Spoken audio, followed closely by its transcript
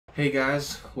Hey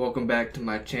guys, welcome back to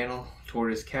my channel,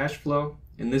 Tortoise Cashflow.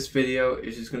 In this video,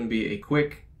 it's just going to be a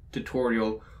quick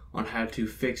tutorial on how to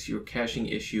fix your caching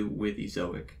issue with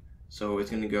Ezoic. So it's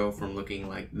going to go from looking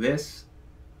like this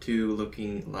to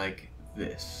looking like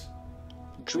this.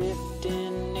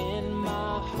 Drifting in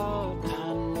my heart,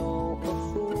 I know a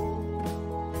fool.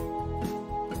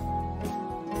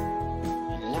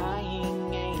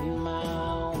 Lying ain't my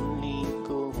only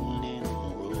golden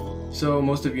rule. So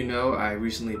most of you know I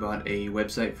recently bought a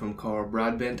website from Carl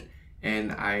Broadbent,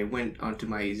 and I went onto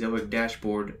my Ezoic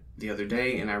dashboard the other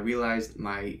day and I realized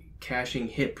my caching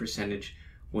hit percentage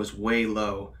was way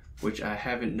low, which I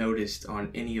haven't noticed on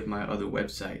any of my other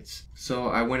websites. So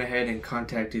I went ahead and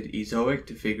contacted Ezoic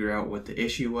to figure out what the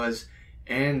issue was,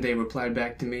 and they replied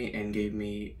back to me and gave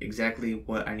me exactly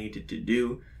what I needed to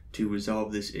do to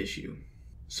resolve this issue.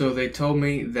 So they told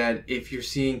me that if you're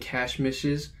seeing cache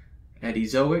misses at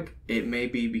Ezoic, it may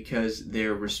be because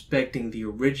they're respecting the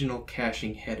original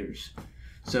caching headers.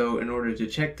 So in order to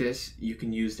check this, you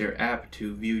can use their app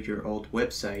to view your old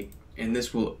website, and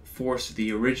this will force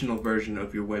the original version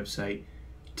of your website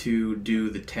to do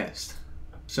the test.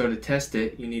 So to test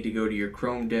it, you need to go to your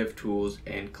Chrome DevTools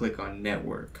and click on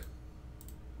Network.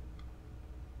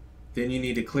 Then you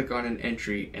need to click on an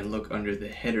entry and look under the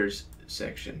headers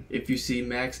section. If you see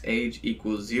max age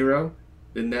equals 0,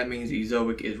 then that means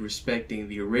Ezoic is respecting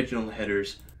the original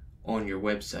headers on your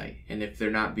website. And if they're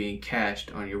not being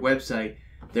cached on your website,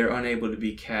 they're unable to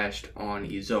be cached on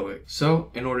Ezoic.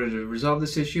 So in order to resolve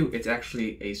this issue, it's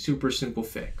actually a super simple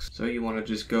fix. So you want to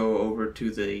just go over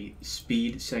to the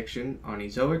speed section on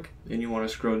Ezoic, then you want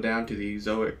to scroll down to the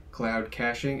Ezoic cloud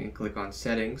caching and click on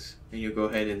settings. Then you'll go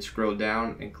ahead and scroll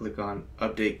down and click on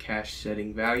update cache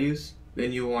setting values.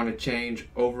 Then you'll want to change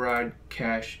override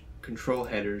cache control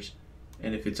headers,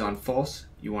 and if it's on false,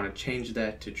 you want to change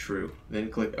that to true.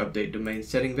 Then click update domain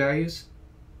setting values,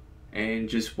 and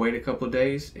just wait a couple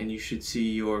days and you should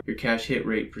see your cache hit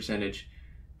rate percentage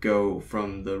go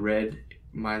from the red,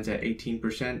 mine's at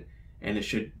 18%, and it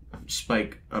should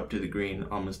spike up to the green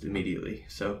almost immediately.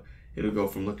 So it'll go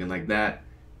from looking like that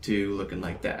to looking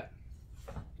like that.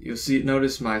 You'll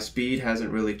notice my speed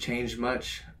hasn't really changed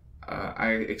much.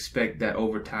 I expect that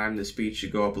over time the speed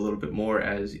should go up a little bit more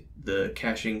as the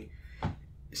caching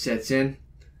sets in,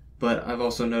 but I've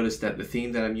also noticed that the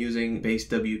theme that I'm using, base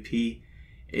WP,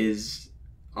 is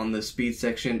on the speed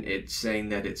section. It's saying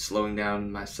that it's slowing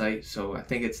down my site, so I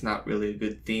think it's not really a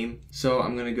good theme. So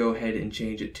I'm gonna go ahead and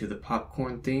change it to the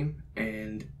popcorn theme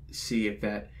and see if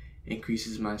that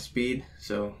increases my speed.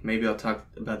 So maybe I'll talk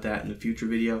about that in a future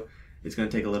video. It's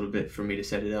gonna take a little bit for me to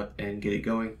set it up and get it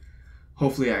going.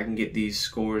 Hopefully I can get these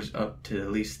scores up to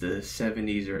at least the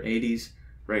 70s or 80s.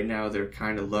 Right now they're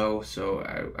kind of low, so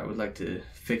I would like to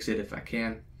fix it if I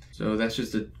can. So that's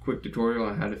just a quick tutorial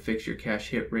on how to fix your cache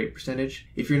hit rate percentage.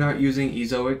 If you're not using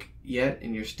Ezoic yet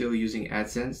and you're still using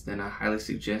AdSense, then I highly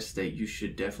suggest that you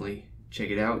should definitely check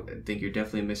it out. I think you're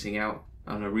definitely missing out.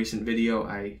 On a recent video,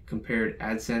 I compared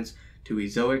AdSense to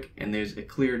Ezoic, and there's a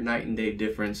clear night and day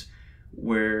difference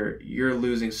where you're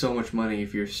losing so much money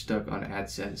if you're stuck on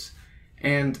AdSense.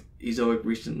 And Ezoic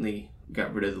recently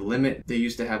got rid of the limit. They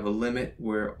used to have a limit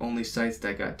where only sites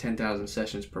that got 10,000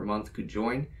 sessions per month could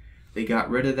join. They got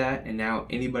rid of that, and now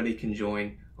anybody can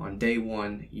join. On day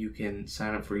one, you can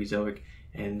sign up for Ezoic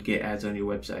and get ads on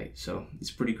your website. So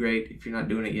it's pretty great. If you're not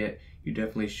doing it yet, you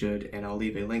definitely should, and I'll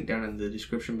leave a link down in the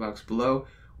description box below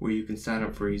where you can sign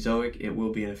up for Ezoic. It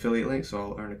will be an affiliate link, so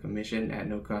I'll earn a commission at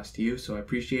no cost to you, so I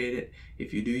appreciate it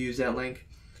if you do use that link.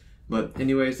 But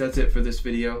anyways, that's it for this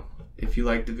video. If you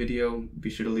liked the video, be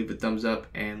sure to leave a thumbs up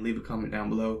and leave a comment down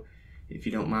below if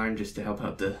you don't mind, just to help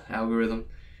out the algorithm.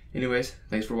 Anyways,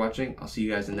 thanks for watching. I'll see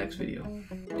you guys in the next video.